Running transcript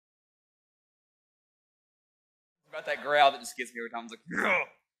About that growl that just gets me every time. I was like, ugh.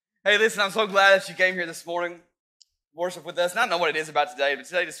 Hey, listen, I'm so glad that you came here this morning, worship with us. And I don't know what it is about today, but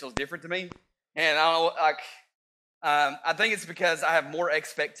today just feels different to me. And I don't know, I think it's because I have more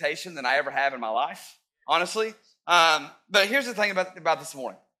expectation than I ever have in my life, honestly. But here's the thing about this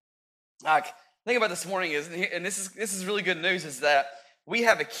morning. The thing about this morning is, and this is really good news, is that we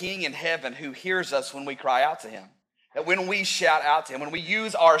have a King in heaven who hears us when we cry out to him. That when we shout out to him, when we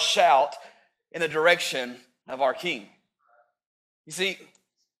use our shout in the direction of our King. You see,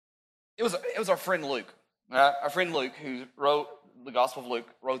 it was our friend Luke. Our friend Luke, who wrote the Gospel of Luke,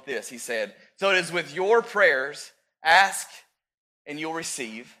 wrote this. He said, "So it is with your prayers, ask and you'll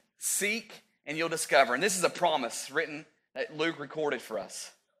receive, seek and you'll discover." And this is a promise written that Luke recorded for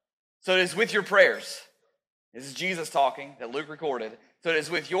us. So it is with your prayers. This is Jesus talking that Luke recorded. So it is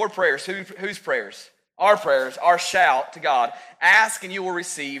with your prayers. Whose prayers? Our prayers, our shout to God. Ask and you will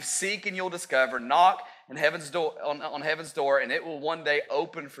receive, seek and you'll discover, knock on heaven's door, and it will one day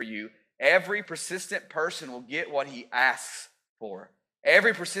open for you. Every persistent person will get what he asks for.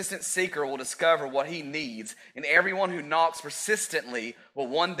 Every persistent seeker will discover what he needs, and everyone who knocks persistently will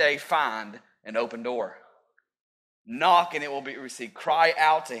one day find an open door. Knock and it will be received. Cry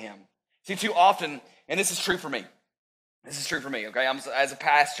out to him. See, too often, and this is true for me. This is true for me, okay? As a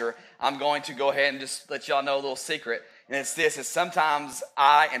pastor, I'm going to go ahead and just let y'all know a little secret. And it's this, is sometimes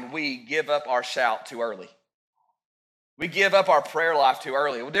we give up our shout too early. We give up our prayer life too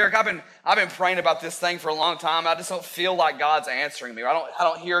early. Well, Derek, I've been praying about this thing for a long time. I just don't feel like God's answering me. I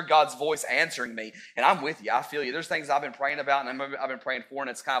don't hear God's voice answering me. And I'm with you. I feel you. There's things I've been praying about and I've been praying for, and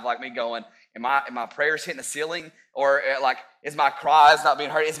it's kind of like me going, am my prayers hitting the ceiling? Or like, is my cries not being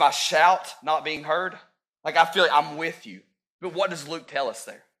heard? Is my shout not being heard? Like, I feel like I'm with you. But what does Luke tell us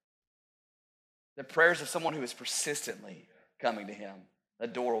there? The prayers of someone who is persistently coming to him, the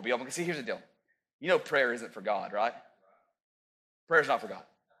door will be open. Because see, here's the deal. You know prayer isn't for God, right? Prayer is not for God.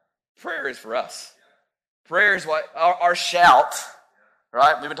 Prayer is for us. Prayer is what our shout,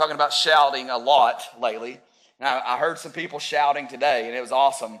 right? We've been talking about shouting a lot lately. Now, I heard some people shouting today, and it was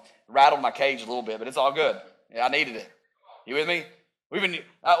awesome. It rattled my cage a little bit, but it's all good. Yeah, I needed it. You with me? We've been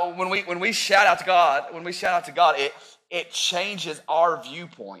when we shout out to God, it changes our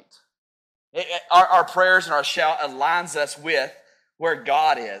viewpoint. Our prayers and our shout aligns us with where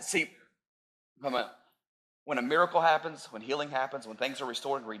God is. See, when a miracle happens, when healing happens, when things are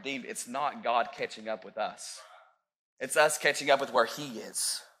restored and redeemed, it's not God catching up with us. It's us catching up with where He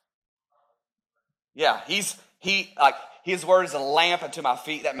is. Yeah, His word is a lamp unto my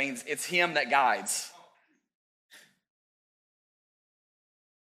feet. That means it's Him that guides.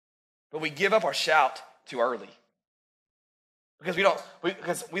 But we give up our shout too early. Because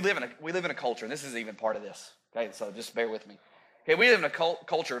we live in a culture, and this is even part of this. Okay, so just bear with me. Okay, we live in a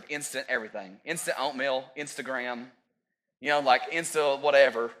culture of instant everything. Instant oatmeal, Instagram, like Insta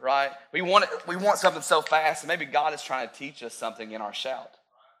whatever, right? We want something so fast, and maybe God is trying to teach us something in our shout.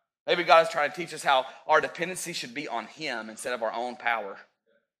 Maybe God is trying to teach us how our dependency should be on Him instead of our own power.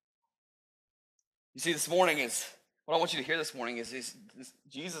 You see, what I want you to hear this morning is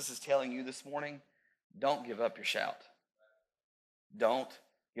Jesus is telling you this morning, don't give up your shout. Don't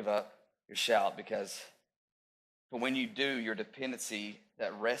give up your shout, because when you do, your dependency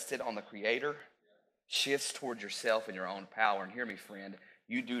that rested on the Creator shifts toward yourself and your own power. And hear me, friend,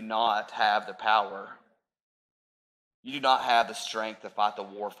 you do not have the power. You do not have the strength to fight the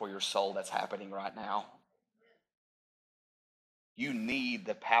war for your soul that's happening right now. You need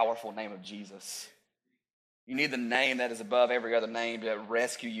the powerful name of Jesus. You need the name that is above every other name to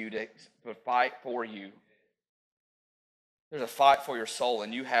rescue you, to fight for you. There's a fight for your soul,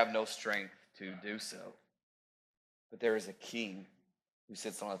 and you have no strength to do so. But there is a King who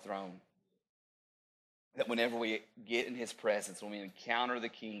sits on a throne. That whenever we get in His presence, when we encounter the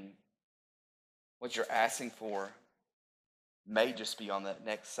King, what you're asking for may just be on the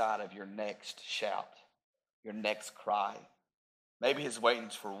next side of your next shout, your next cry. Maybe He's waiting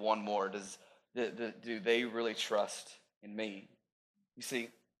for one more. Do they really trust in me? You see,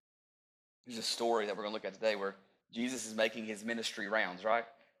 there's a story that we're going to look at today where Jesus is making His ministry rounds, right?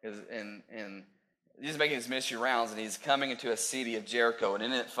 And He's making His ministry rounds, and He's coming into a city of Jericho. And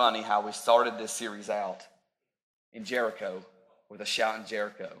isn't it funny how we started this series out in Jericho with a shout in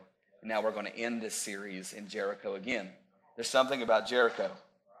Jericho. And now we're going to end this series in Jericho again. There's something about Jericho,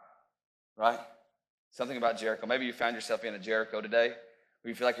 right? Something about Jericho. Maybe you found yourself in a Jericho today, where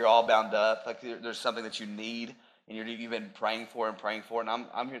you feel like you're all bound up, like there's something that you need, and you've been praying for and praying for. And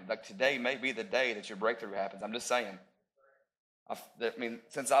I'm here, like today may be the day that your breakthrough happens. I'm just saying.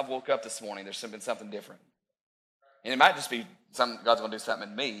 Since I've woke up this morning, there's been something different. And it might just be God's going to do something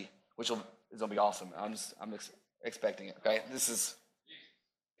in me, which is going to be awesome. I'm expecting it. Okay,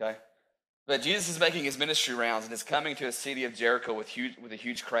 okay. But Jesus is making his ministry rounds and is coming to a city of Jericho with a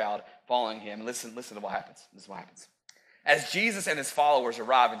huge crowd following him. Listen to what happens. This is what happens. As Jesus and his followers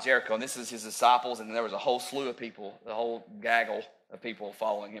arrive in Jericho, and this is his disciples, and there was a whole slew of people, the whole gaggle of people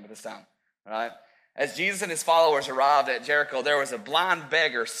following him at this time. All right? As Jesus and his followers arrived at Jericho, there was a blind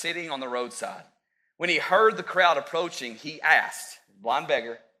beggar sitting on the roadside. When he heard the crowd approaching, he asked, blind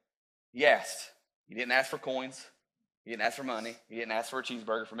beggar, he asked. He didn't ask for coins. He didn't ask for money. He didn't ask for a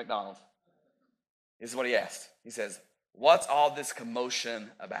cheeseburger from McDonald's. This is what he asked. He says, what's all this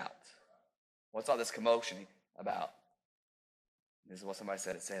commotion about? What's all this commotion about? This is what somebody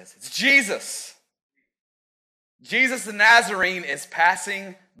said. It says, it's Jesus. Jesus the Nazarene is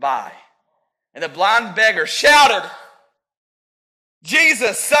passing by. And the blind beggar shouted,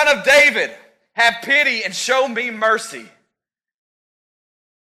 Jesus, Son of David, have pity and show me mercy.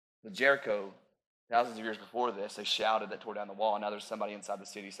 The Jericho, thousands of years before this, they shouted that tore down the wall. And now there's somebody inside the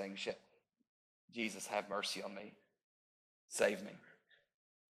city saying, Jesus, have mercy on me. Save me.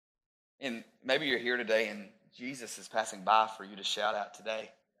 And maybe you're here today and Jesus is passing by for you to shout out today.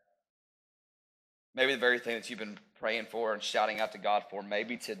 Maybe the very thing that you've been praying for and shouting out to God for,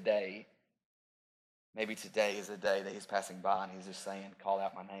 maybe today is the day that he's passing by and he's just saying, call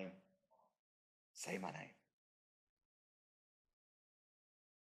out my name. Say my name.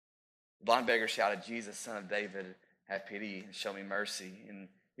 The blind beggar shouted, Jesus, Son of David, have pity and show me mercy. And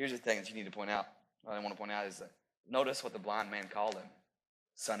here's the thing that you need to point out. What I want to point out is that notice what the blind man called him,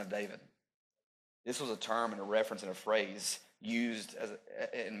 Son of David. This was a term and a reference and a phrase used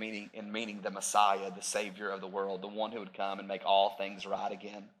in meaning the Messiah, the Savior of the world, the one who would come and make all things right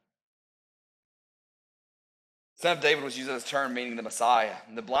again. Son of David was used as a term meaning the Messiah.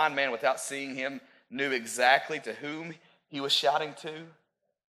 And the blind man, without seeing him, knew exactly to whom he was shouting to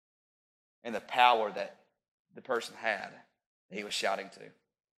and the power that the person had that he was shouting to.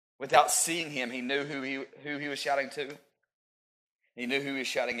 Without seeing him, he knew who he was shouting to. He knew who he was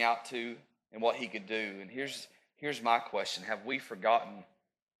shouting out to and what he could do. And here's my question. Have we forgotten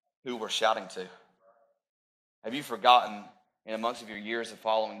who we're shouting to? Have you forgotten in amongst of your years of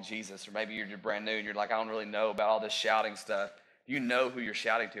following Jesus, or maybe you're brand new and you're like, I don't really know about all this shouting stuff. Do you know who you're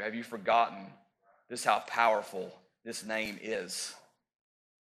shouting to? Have you forgotten just how powerful this name is?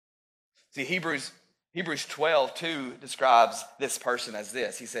 See, Hebrews 12:2 describes this person as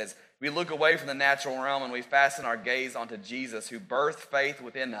this. He says, we look away from the natural realm and we fasten our gaze onto Jesus, who birthed faith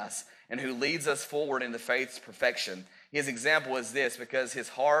within us and who leads us forward into faith's perfection. His example is this: because his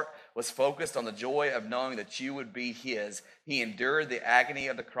heart was focused on the joy of knowing that you would be his, he endured the agony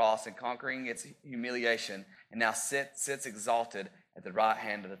of the cross and conquering its humiliation, and now sits exalted at the right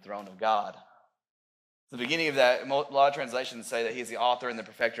hand of the throne of God. The beginning of that, a lot of translations say that he is the author and the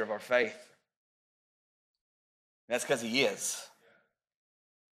perfecter of our faith. That's because he is.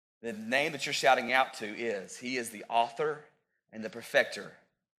 The name that you're shouting out to is, he is the author and the perfecter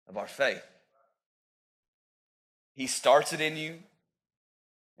of our faith. He starts it in you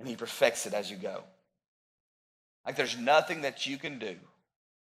and he perfects it as you go. Like there's nothing that you can do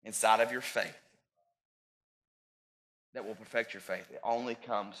inside of your faith that will perfect your faith. It only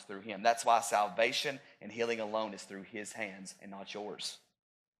comes through him. That's why salvation and healing alone is through his hands and not yours.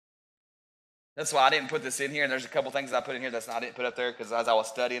 That's why I didn't put this in here, and there's a couple things I put in here I didn't put up there because as I was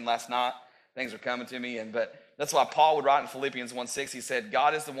studying last night, things were coming to me. But that's why Paul would write in Philippians 1:6, he said,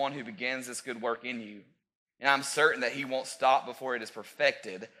 God is the one who begins this good work in you. And I'm certain that he won't stop before it is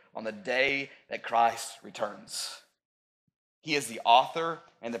perfected on the day that Christ returns. He is the author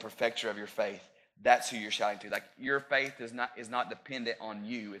and the perfecter of your faith. That's who you're shouting to. Like your faith is not dependent on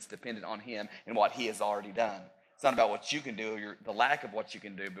you. It's dependent on him and what he has already done. It's not about what you can do, or the lack of what you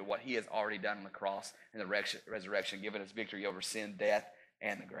can do, but what he has already done on the cross and the resurrection, giving us victory over sin, death,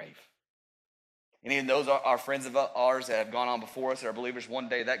 and the grave. And even those are friends of ours that have gone on before us that are believers, one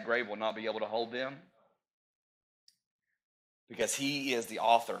day that grave will not be able to hold them because he is the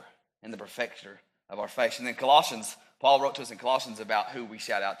author and the perfecter of our faith. And then Paul wrote to us in Colossians about who we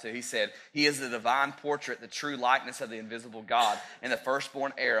shout out to. He said, he is the divine portrait, the true likeness of the invisible God, and the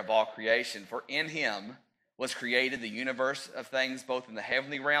firstborn heir of all creation. For in him was created the universe of things, both in the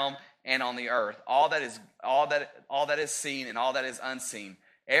heavenly realm and on the earth. All that is seen and all that is unseen.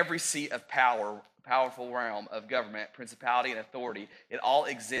 Every seat of power, powerful realm of government, principality, and authority, it all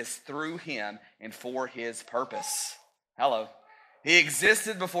exists through him and for his purpose. Hello. He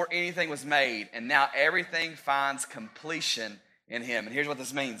existed before anything was made, and now everything finds completion in him. And here's what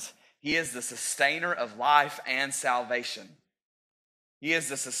this means. He is the sustainer of life and salvation. He is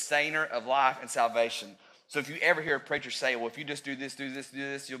the sustainer of life and salvation. So if you ever hear a preacher say, well, if you just do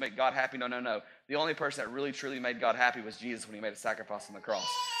this, you'll make God happy. No, no, no. The only person that really, truly made God happy was Jesus when he made a sacrifice on the cross.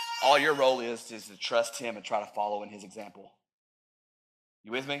 All your role is to trust him and try to follow in his example.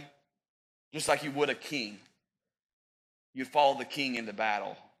 You with me? Just like you would a king. You'd follow the king into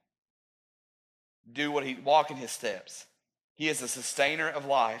battle. Walk in his steps. He is the sustainer of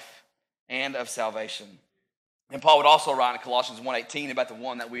life and of salvation. And Paul would also write in Colossians 1:18 about the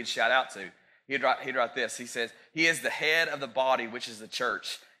one that we'd shout out to. He'd write this. He says, he is the head of the body, which is the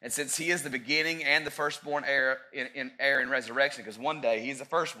church. And since he is the beginning and the firstborn heir in resurrection, because one day he's the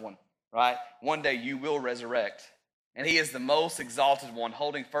first one, right? One day you will resurrect. And he is the most exalted one,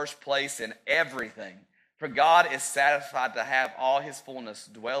 holding first place in everything. For God is satisfied to have all his fullness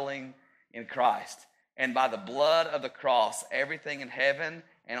dwelling in Christ. And by the blood of the cross, everything in heaven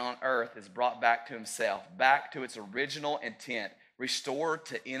and on earth is brought back to himself, back to its original intent, restored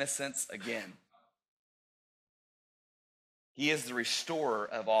to innocence again. He is the restorer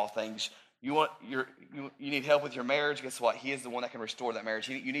of all things. You need help with your marriage? Guess what? He is the one that can restore that marriage.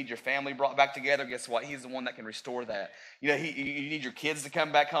 You need your family brought back together? Guess what? He's the one that can restore that. You need your kids to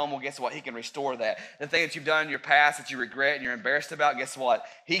come back home? Well, guess what? He can restore that. The thing that you've done in your past that you regret and you're embarrassed about, guess what?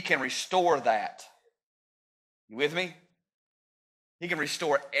 He can restore that. You with me? He can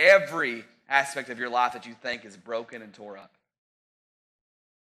restore every aspect of your life that you think is broken and tore up.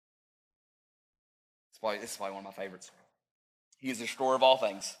 This is probably one of my favorites. He is the restorer of all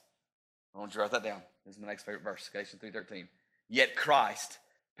things. I want you to write that down. This is my next favorite verse, Galatians 3:13. Yet Christ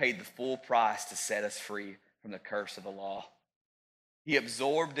paid the full price to set us free from the curse of the law. He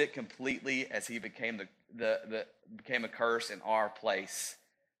absorbed it completely as he became became a curse in our place.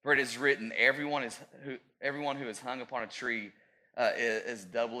 For it is written, everyone who is hung upon a tree is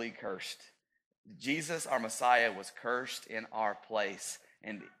doubly cursed. Jesus, our Messiah, was cursed in our place,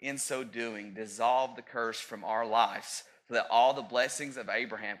 and in so doing, dissolved the curse from our lives, so that all the blessings of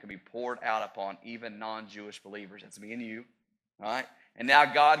Abraham can be poured out upon even non-Jewish believers. That's me and you, all right? And now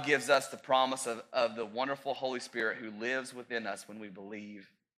God gives us the promise of the wonderful Holy Spirit who lives within us when we believe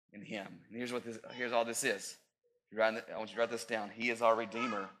in him. And here's all this is. I want you to write this down. He is our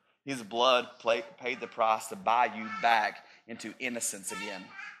Redeemer. His blood paid the price to buy you back into innocence again.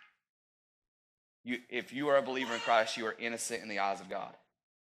 If you are a believer in Christ, you are innocent in the eyes of God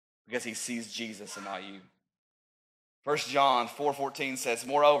because he sees Jesus and not you. 1 John 4:14 says,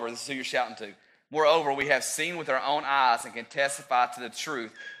 moreover, this is who you're shouting to. Moreover, we have seen with our own eyes and can testify to the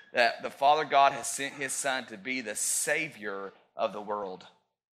truth that the Father God has sent his Son to be the Savior of the world.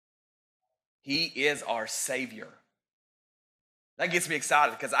 He is our Savior. That gets me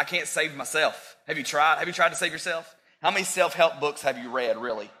excited because I can't save myself. Have you tried? Have you tried to save yourself? How many self-help books have you read,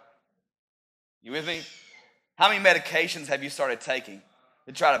 really? You with me? How many medications have you started taking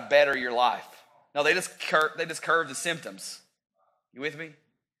to try to better your life? No, they just curve the symptoms. You with me?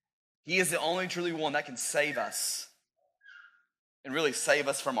 He is the only truly one that can save us and really save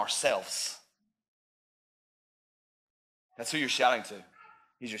us from ourselves. That's who you're shouting to.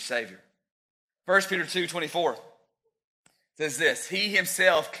 He's your Savior. 1 Peter 2:24 says this, he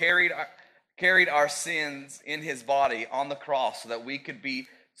himself carried our sins in his body on the cross so that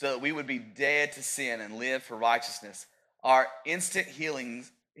we would be dead to sin and live for righteousness. Our instant healing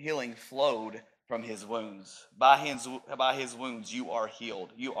flowed from his wounds. By his wounds you are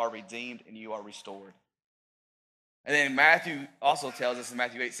healed, you are redeemed, and you are restored. And then Matthew also tells us in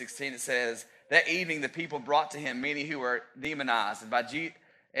Matthew 8:16, it says, that evening the people brought to him many who were demonized,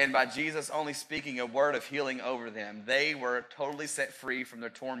 and by Jesus only speaking a word of healing over them, they were totally set free from their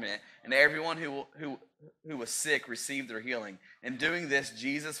torment, and everyone who was sick received their healing. In doing this,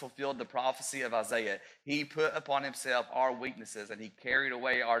 Jesus fulfilled the prophecy of Isaiah. He put upon himself our weaknesses, and he carried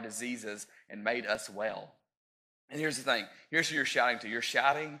away our diseases and made us well. And here's the thing. Here's who you're shouting to. You're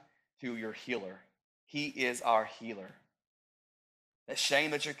shouting to your healer. He is our healer. That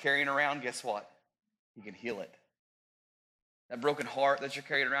shame that you're carrying around, guess what? He can heal it. That broken heart that you're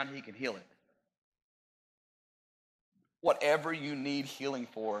carrying around, he can heal it. Whatever you need healing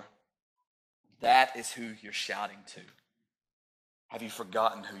for, that is who you're shouting to. Have you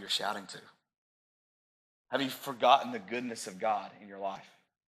forgotten who you're shouting to? Have you forgotten the goodness of God in your life?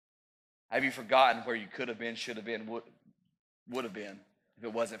 Have you forgotten where you could have been, should have been, would have been if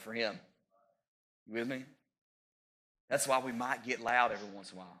it wasn't for him? You with me? That's why we might get loud every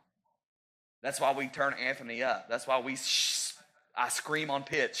once in a while. That's why we turn Anthony up. That's why I scream on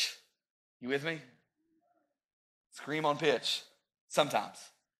pitch. You with me? Scream on pitch sometimes.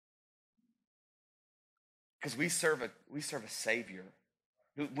 Because we serve a Savior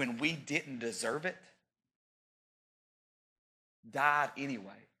who, when we didn't deserve it, died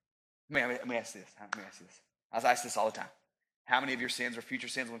anyway. Let me ask this. I was asked this all the time. How many of your sins or future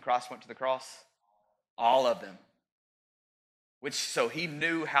sins when Christ went to the cross? All of them. So he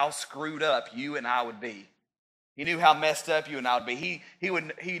knew how screwed up you and I would be. He knew how messed up you and I would be.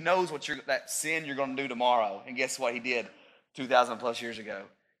 He knows what that sin you're going to do tomorrow. And guess what he did 2,000 plus years ago?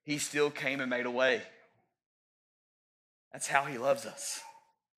 He still came and made a way. That's how he loves us.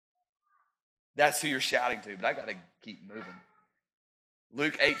 That's who you're shouting to, but I got to keep moving.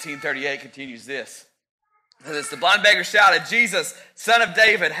 Luke 18:38 continues this. The blind beggar shouted, "Jesus, Son of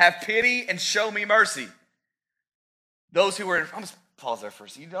David, have pity and show me mercy." Those who were I'm going to pause there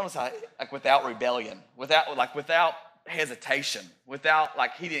first. You notice how, without rebellion, without hesitation,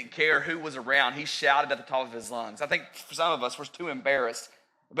 he didn't care who was around. He shouted at the top of his lungs. I think for some of us, we're too embarrassed.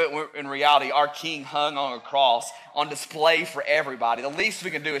 But in reality, our King hung on a cross on display for everybody. The least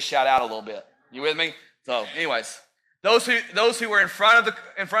we can do is shout out a little bit. You with me? So, anyways, those who were in front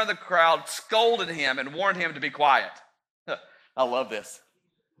of the crowd scolded him and warned him to be quiet. I love this.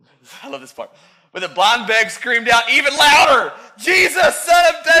 I love this part. But the blind beggar screamed out even louder, "Jesus,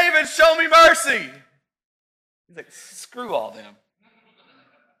 Son of David, show me mercy." He's like, screw all them.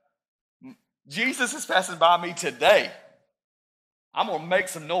 Jesus is passing by me today. I'm going to make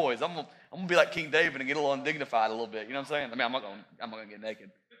some noise. I'm going to be like King David and get a little undignified a little bit. You know what I'm saying? I mean, I'm not going to get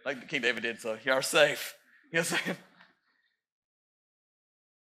naked like King David did, so you are safe. You know what I'm saying?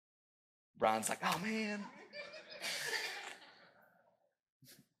 Brian's like, "Oh, man."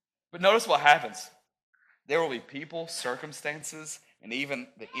 But notice what happens. There will be people, circumstances, and even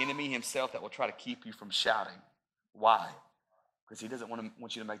the enemy himself that will try to keep you from shouting. Why? Because he doesn't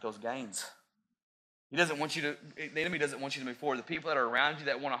want you to make those gains. The enemy doesn't want you to move forward. The people that are around you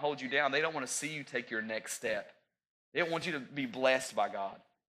that want to hold you down, they don't want to see you take your next step. They don't want you to be blessed by God.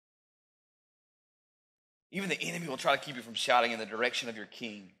 Even the enemy will try to keep you from shouting in the direction of your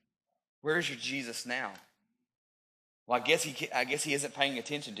King. Where is your Jesus now? Well, I guess he isn't paying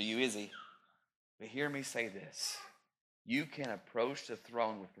attention to you, is he? But hear me say this. You can approach the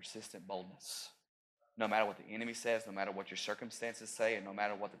throne with persistent boldness. No matter what the enemy says, no matter what your circumstances say, and no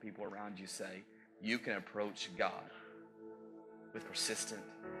matter what the people around you say, you can approach God with persistent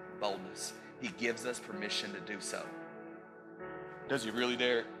boldness. He gives us permission to do so. Does he really,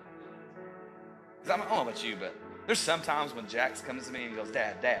 Derek? Because I don't know about you, but there's sometimes when Jax comes to me and he goes,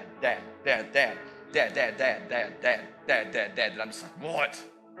 "Dad, Dad, Dad, Dad, Dad, Dad, Dad, Dad, Dad, Dad, Dad, Dad, Dad," and I'm just like, "What?"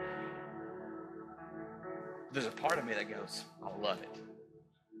 There's a part of me that goes, "I love it."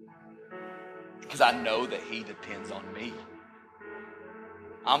 Because I know that he depends on me.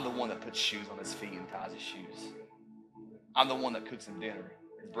 I'm the one that puts shoes on his feet and ties his shoes. I'm the one that cooks him dinner.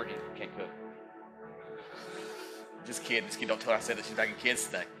 Because Brittany can't cook. Just kidding. Don't tell her I said that. She's making kids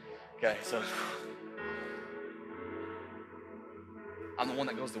today. Okay, so I'm the one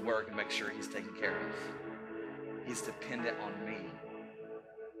that goes to work and makes sure he's taken care of. He's dependent on me.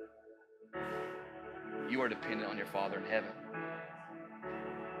 You are dependent on your Father in heaven.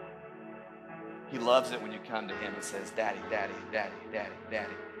 He loves it when you come to him and says, "Daddy, Daddy, Daddy, Daddy,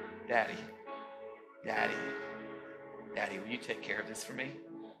 Daddy, Daddy, Daddy, Daddy, will you take care of this for me?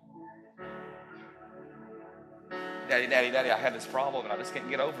 Daddy, Daddy, Daddy, I have this problem and I just can't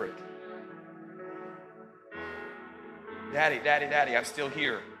get over it. Daddy, Daddy, Daddy, I'm still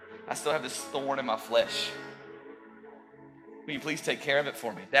here. I still have this thorn in my flesh. Will you please take care of it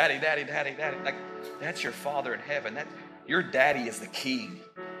for me? Daddy, Daddy, Daddy, Daddy." Like, that's your Father in heaven. Your daddy is the King.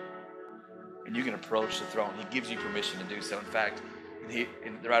 And you can approach the throne. He gives you permission to do so. In fact, the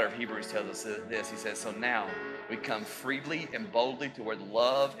writer of Hebrews tells us this. He says, "So now we come freely and boldly to where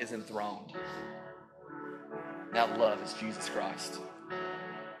love is enthroned." That love is Jesus Christ.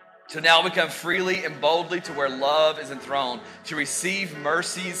 So now we come freely and boldly to where love is enthroned, to receive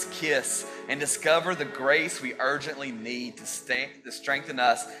mercy's kiss and discover the grace we urgently need to strengthen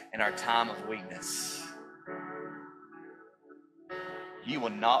us in our time of weakness. You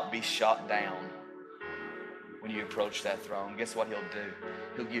will not be shot down when you approach that throne. Guess what he'll do?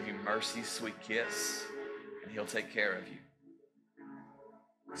 He'll give you mercy's sweet kiss, and he'll take care of you.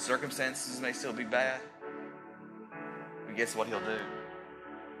 Circumstances may still be bad, but guess what he'll do?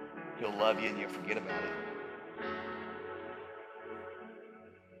 He'll love you and you'll forget about it.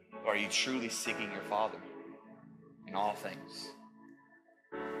 Are you truly seeking your Father in all things?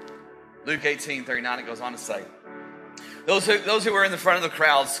 Luke 18:39, it goes on to say, Those who were in the front of the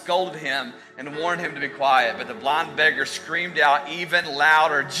crowd scolded him and warned him to be quiet, but the blind beggar screamed out even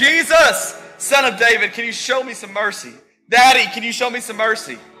louder, "Jesus, Son of David, can you show me some mercy? Daddy, can you show me some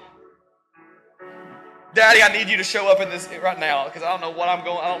mercy?" Daddy, I need you to show up in this right now because I don't know I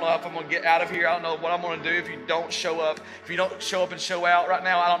don't know if I'm going to get out of here. I don't know what I'm going to do if you don't show up. If you don't show up and show out right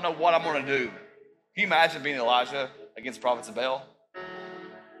now, I don't know what I'm going to do. Can you imagine being Elijah against prophets of Baal?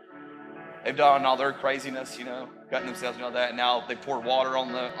 They've done all their craziness, cutting themselves and all that, and now they poured water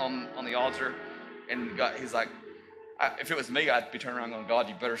on the altar, and he's like, if it was me, I'd be turning around going, God,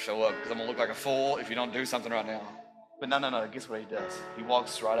 you better show up because I'm going to look like a fool if you don't do something right now. But no, guess what he does? He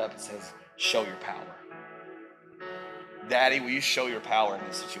walks right up and says, show your power. Daddy, will you show your power in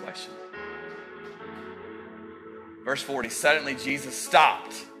this situation? Verse 40, suddenly Jesus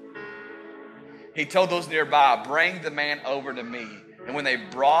stopped. He told those nearby, bring the man over to me. And when they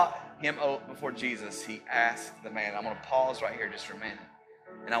brought him before Jesus, he asked the man, I'm going to pause right here just for a minute.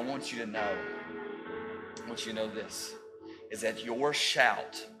 And I want you to know this, is that your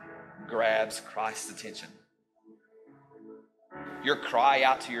shout grabs Christ's attention. Your cry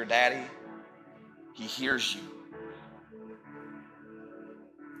out to your daddy, he hears you.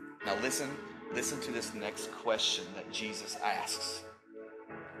 Now listen to this next question that Jesus asks.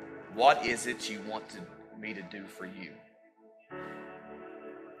 What is it you want me to do for you?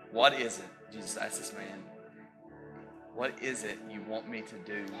 What is it? Jesus asked this man. What is it you want me to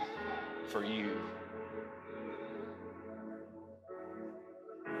do for you?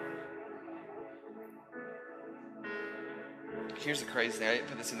 Here's the crazy thing. I didn't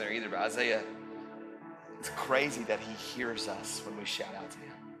put this in there either, but Isaiah, it's crazy that he hears us when we shout out to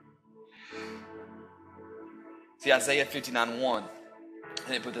him. See, Isaiah 59:1. I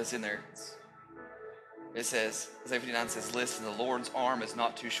didn't put this in there. It says, Isaiah 59 says, listen, the Lord's arm is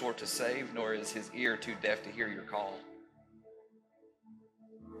not too short to save, nor is his ear too deaf to hear your call.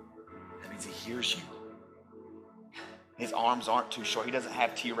 That means he hears you. His arms aren't too short. He doesn't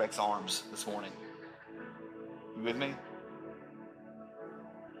have T-Rex arms this morning. You with me?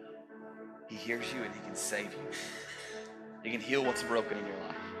 He hears you and he can save you. He can heal what's broken in your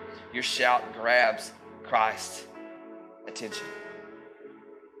life. Your shout grabs Christ's attention.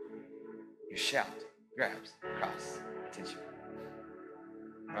 Your shout grabs Christ's attention.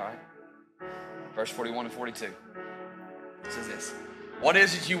 All right? Verse 41 and 42. It says this. What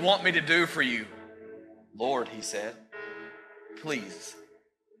is it you want me to do for you? Lord, he said, please,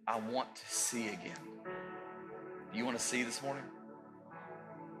 I want to see again. Do you want to see this morning?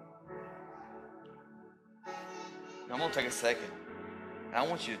 Now, I'm going to take a second. And I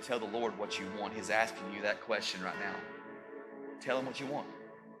want you to tell the Lord what you want. He's asking you that question right now. Tell him what you want.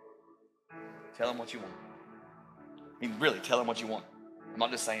 Tell him what you want. I mean, really, tell him what you want. I'm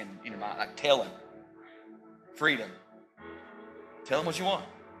not just saying in your mind. Like, tell him. Freedom. Tell him what you want.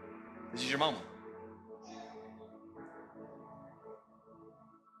 This is your moment.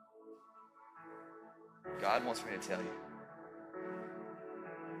 God wants me to tell you.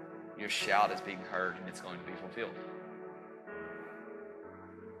 Your shout is being heard and it's going to be fulfilled.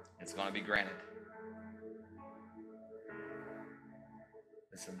 It's going to be granted.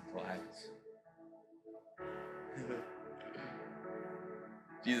 Listen to what happens.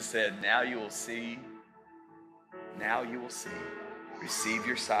 Jesus said, now you will see. Receive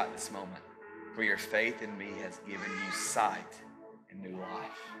your sight this moment. For your faith in me has given you sight and new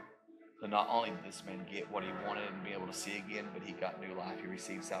life. So not only did this man get what he wanted and be able to see again, but he got new life. He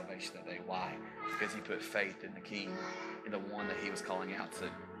received salvation that day. Why? Because he put faith in the King, in the one that he was calling out to.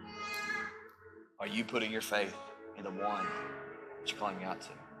 Are you putting your faith in the one that you're calling out to?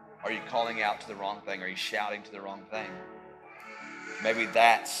 Are you calling out to the wrong thing? Are you shouting to the wrong thing? Maybe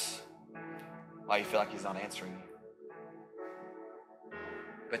that's why you feel like he's not answering you.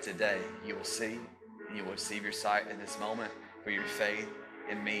 But today, you will see and you will receive your sight in this moment, for your faith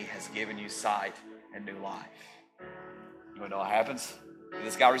in me has given you sight and new life. You want to know what happens? Did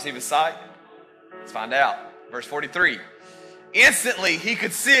this guy receive his sight? Let's find out. Verse 43. Instantly, he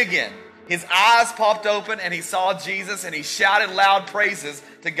could see again. His eyes popped open and he saw Jesus and he shouted loud praises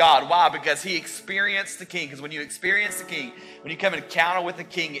to God. Why? Because he experienced the King. Because when you experience the King, when you come in encounter with the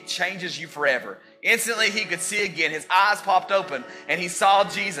King, it changes you forever. Instantly he could see again. His eyes popped open and he saw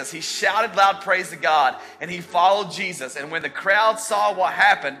Jesus. He shouted loud praise to God and he followed Jesus. And when the crowd saw what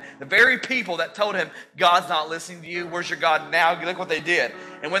happened, the very people that told him, God's not listening to you, where's your God now? Look what they did.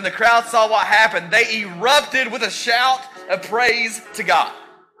 And when the crowd saw what happened, they erupted with a shout of praise to God.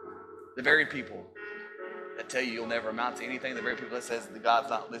 The very people that tell you you'll never amount to anything, the very people that says that God's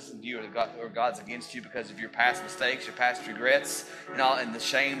not listening to you or God's against you because of your past mistakes, your past regrets, and the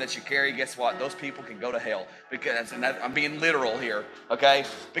shame that you carry, guess what? Those people can go to hell. Because, and I'm being literal here, okay?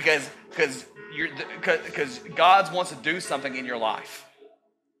 Because God wants to do something in your life.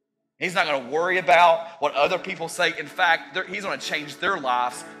 He's not going to worry about what other people say. In fact, he's going to change their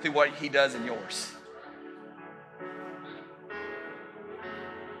lives through what he does in yours.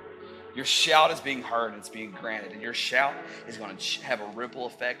 Your shout is being heard and it's being granted. And your shout is going to have a ripple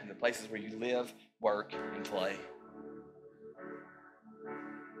effect in the places where you live, work, and play.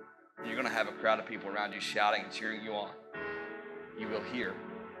 You're going to have a crowd of people around you shouting and cheering you on. You will hear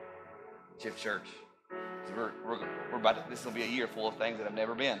Shift Church. We're about to, this will be a year full of things that have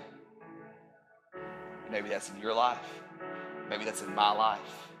never been. Maybe that's in your life. Maybe that's in my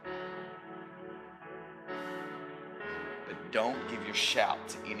life. But don't give your shout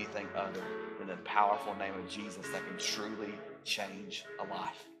to anything other than the powerful name of Jesus that can truly change a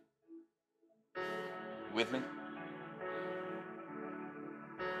life. You with me?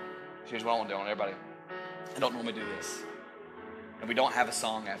 Here's what I want to do. I want everybody. I don't normally do this. And we don't have a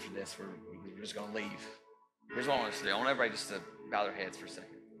song after this. We're just going to leave. Here's what I want us to do. I want everybody just to bow their heads for a second.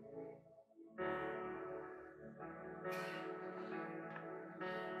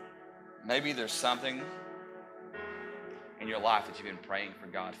 Maybe there's something in your life that you've been praying for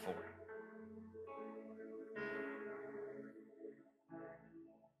God for.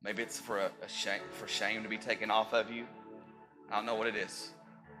 Maybe it's for shame to be taken off of you. I don't know what it is.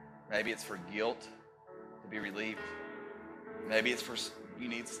 Maybe it's for guilt to be relieved. Maybe it's for you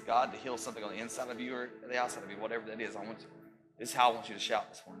need God to heal something on the inside of you or the outside of you, whatever that is. This is how I want you to shout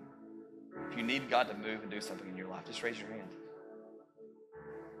this morning. If you need God to move and do something in your life, just raise your hand.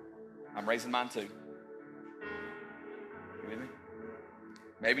 I'm raising mine too. You with me?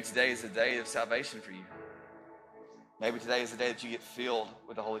 Maybe today is the day of salvation for you. Maybe today is the day that you get filled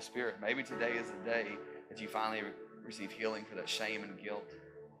with the Holy Spirit. Maybe today is the day that you finally receive healing for that shame and guilt.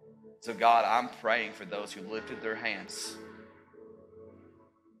 So God, I'm praying for those who lifted their hands.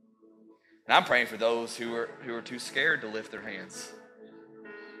 And I'm praying for those who are too scared to lift their hands.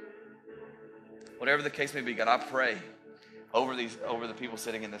 Whatever the case may be, God, I pray over the people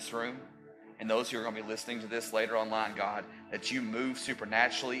sitting in this room and those who are going to be listening to this later online, God, that you move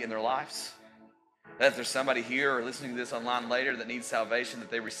supernaturally in their lives. That if there's somebody here or listening to this online later that needs salvation,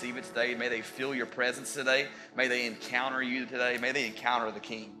 that they receive it today. May they feel your presence today. May they encounter you today. May they encounter the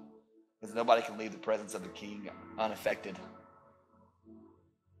King. Because nobody can leave the presence of the King unaffected.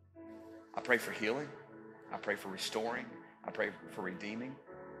 I pray for healing. I pray for restoring. I pray for redeeming.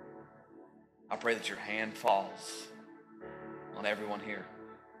 I pray that your hand falls on everyone here.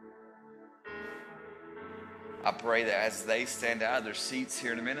 I pray that as they stand out of their seats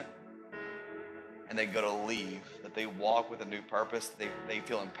here in a minute and they go to leave, that they walk with a new purpose, they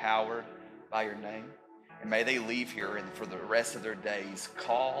feel empowered by your name. And may they leave here and for the rest of their days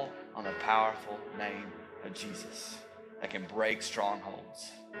call on the powerful name of Jesus that can break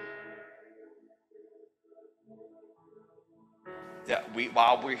strongholds. That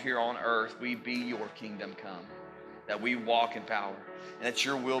while we're here on earth, we be your kingdom come. That we walk in power. And that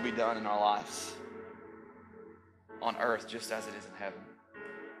your will be done in our lives. On earth just as it is in heaven.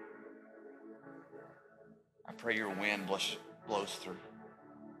 I pray your wind blows through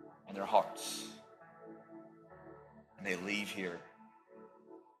in their hearts. And they leave here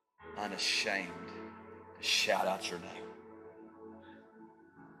unashamed to shout out your name.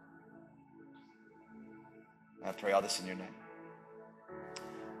 And I pray all this in your name.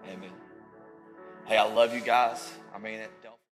 Amen. Hey, I love you guys. I mean it.